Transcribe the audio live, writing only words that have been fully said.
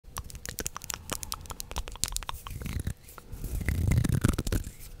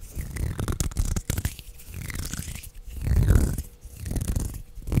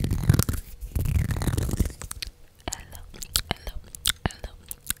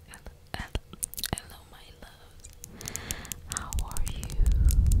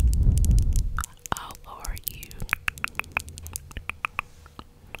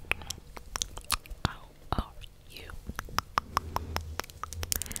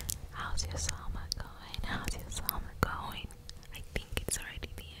your summer going? How's your summer going? I think it's already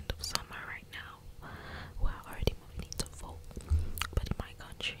the end of summer right now. We're already moving into fall. But in my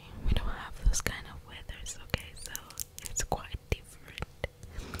country, we don't have those kind of weathers, okay? So it's quite different.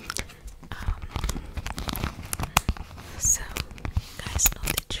 So guys know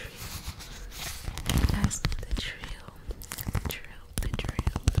the drill. Guys know the drill. The drill, the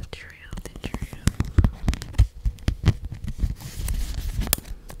drill, the drill, the drill.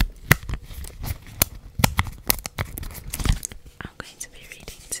 I'm going to be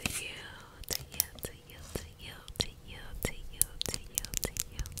reading to you, to you, to you, to you, to you, to you, to you, to you,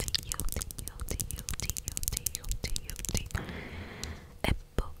 to you, to you, to you, to you, to you, to you, to you. A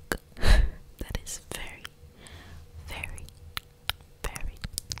book that is very, very, very,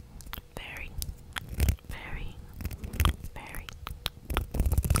 very, very, very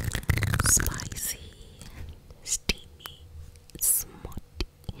spicy, steamy, smutty,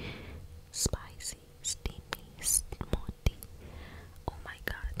 spicy, steamy, smutty. Oh my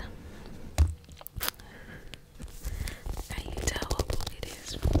god. Can you tell what book it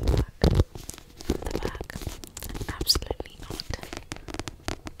is from the back? From the back? Absolutely not.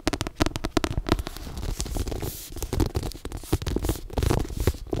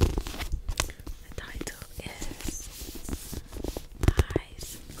 The title is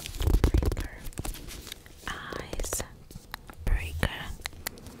Icebreaker. Icebreaker.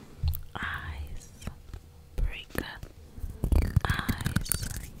 Icebreaker.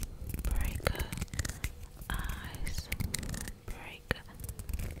 Icebreaker. Icebreaker.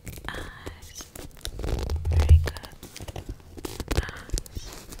 Icebreaker.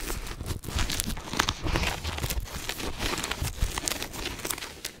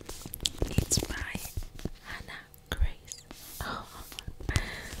 It's by Hannah Grace. Oh,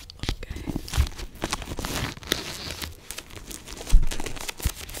 okay.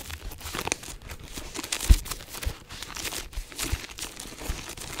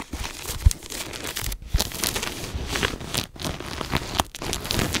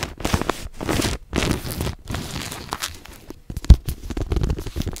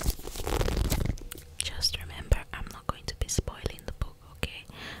 Just remember, I'm not going to be spoiling the book, okay?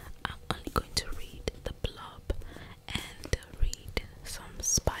 I'm only going to read the blurb and read some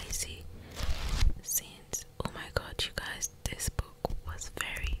spicy scenes. Oh my god, you guys, this book was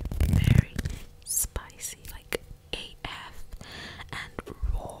very, very spicy, like AF and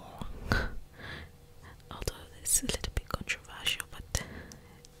raw. Although it's a little bit controversial, but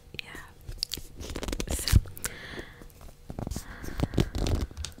yeah. So,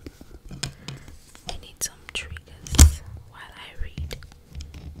 I need some triggers while I read.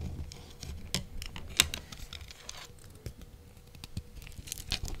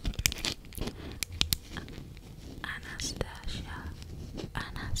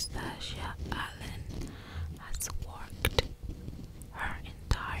 Anastasia Allen has worked her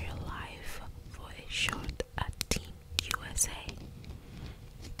entire life for a shot at Team USA.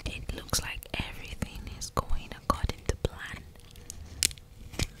 It looks like everything is going according to plan.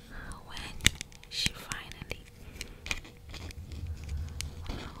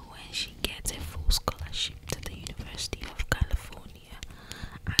 When she gets a full scholarship to the University of California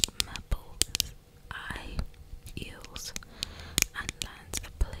at Maple's Eye Hills and lands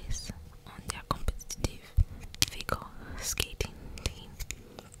a place on their competitive figure skating team,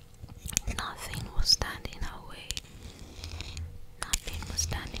 nothing was standing her way. Nothing was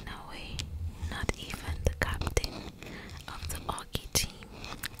standing her way, not even the captain of the hockey team,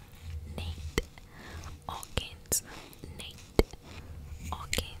 Nate Hawkins. Nate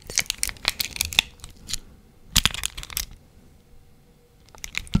Hawkins.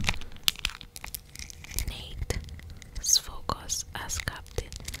 Nate's focus as captain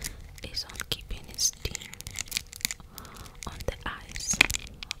is on keeping his team on the ice,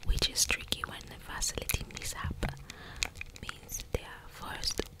 which is tricky when the facility mishap means they are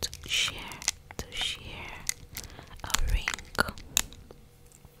forced to share a rink.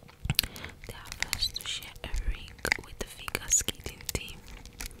 They are forced to share a rink with the figure skating team,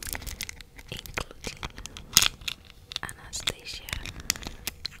 including Anastasia,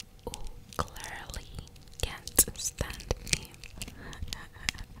 who clearly can't stand him.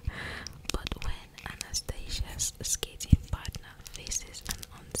 But when Anastasia's skating partner faces an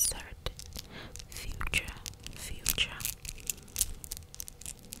uncertain future,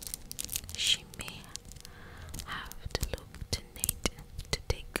 she may have to look to Nate to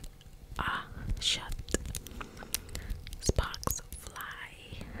take a shot. Sparks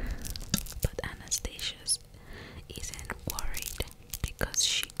fly, but Anastasia isn't worried because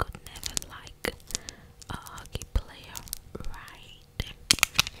she could never like a hockey player, right?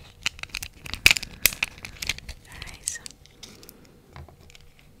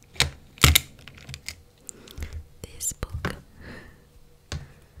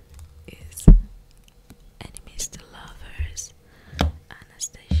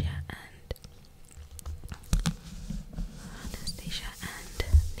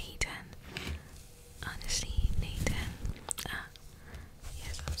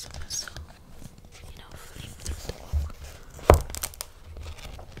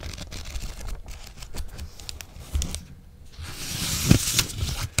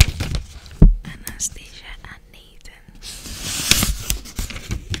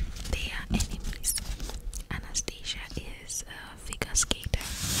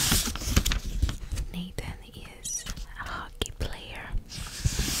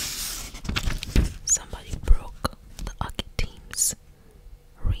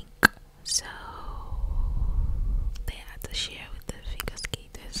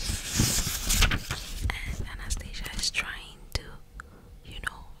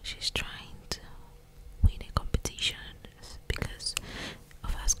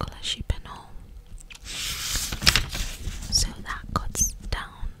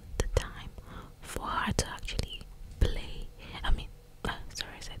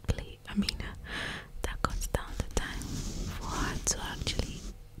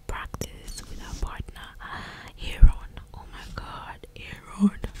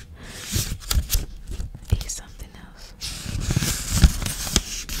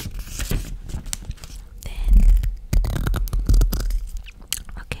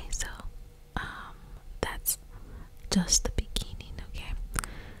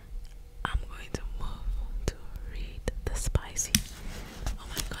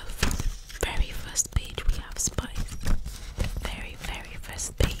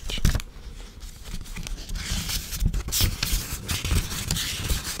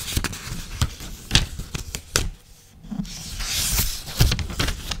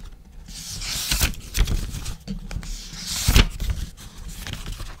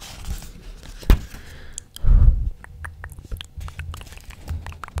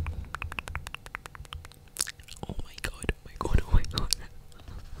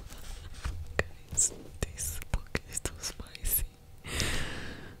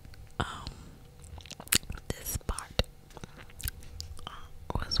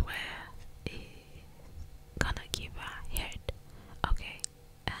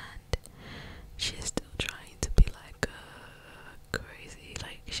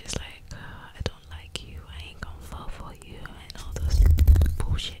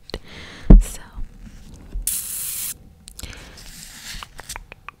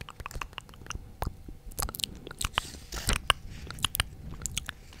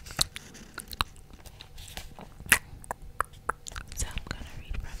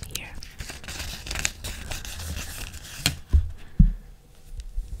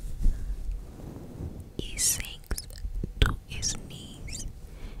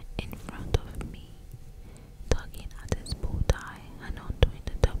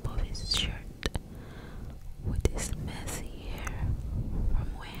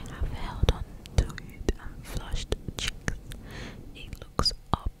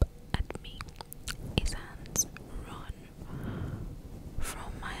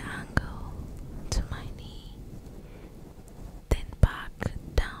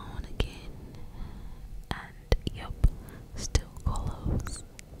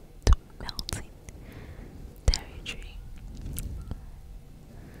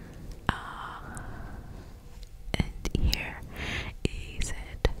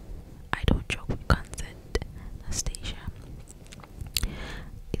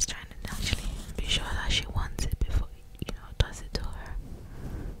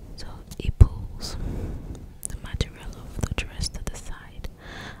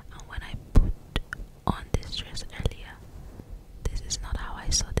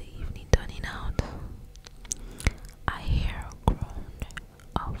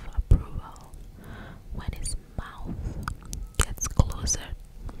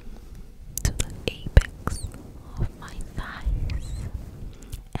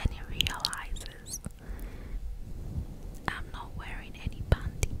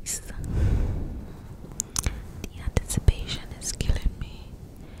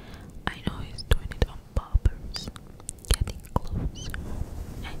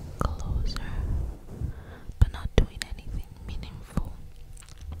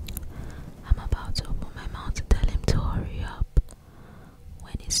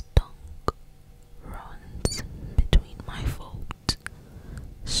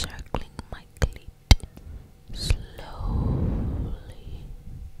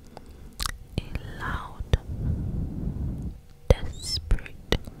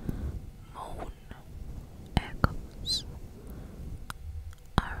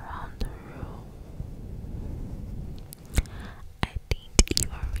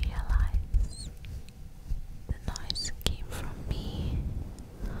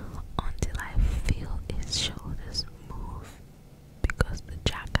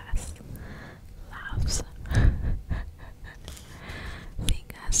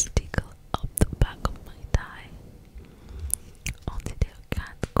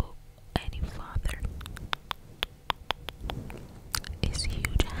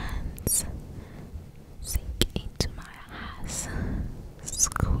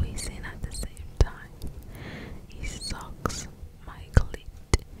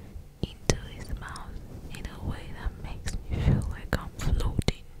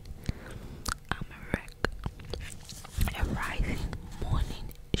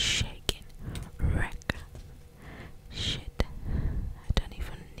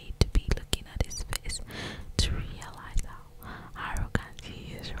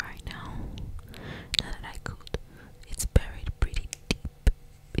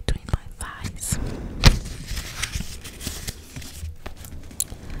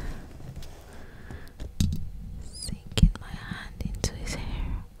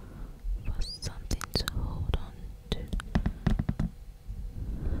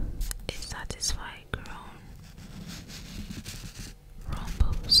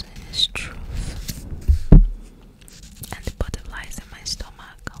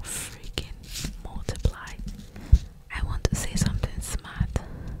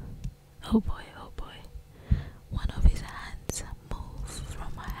 Oh boy, oh boy. One of his hands moved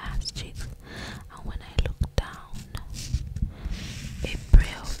from my ass cheeks, and when I looked down, a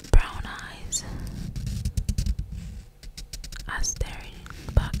pair of brown eyes are staring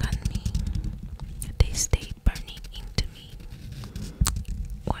back at me. They stayed burning into me,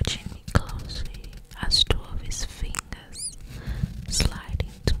 watching me closely as two of his fingers slide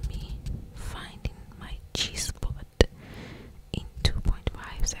into me, finding my G-spot in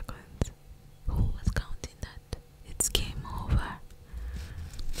 2.5 seconds. Who was counting that? It's game over.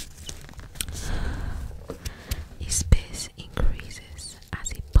 His pace increases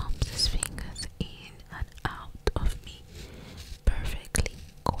as he pumps his fingers in and out of me, perfectly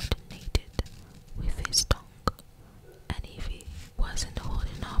coordinated with his tongue. And if he wasn't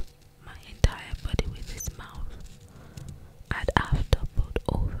holding up my entire body with his mouth, I'd have toppled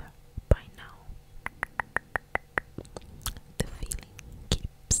over by now. The feeling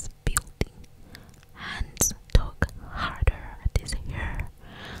keeps building. Hands tug harder at his hair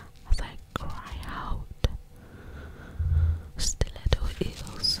as I cry out. Stiletto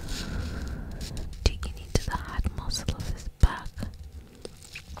heels digging into the hard muscle of his back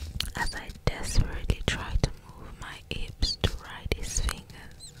as I desperately try to move my hips to ride his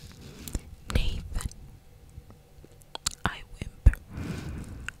fingers. Nathan, I whimper.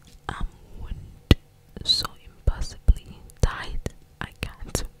 I'm wounded so impossibly tight I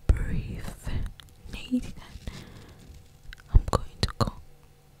can't breathe. Nathan,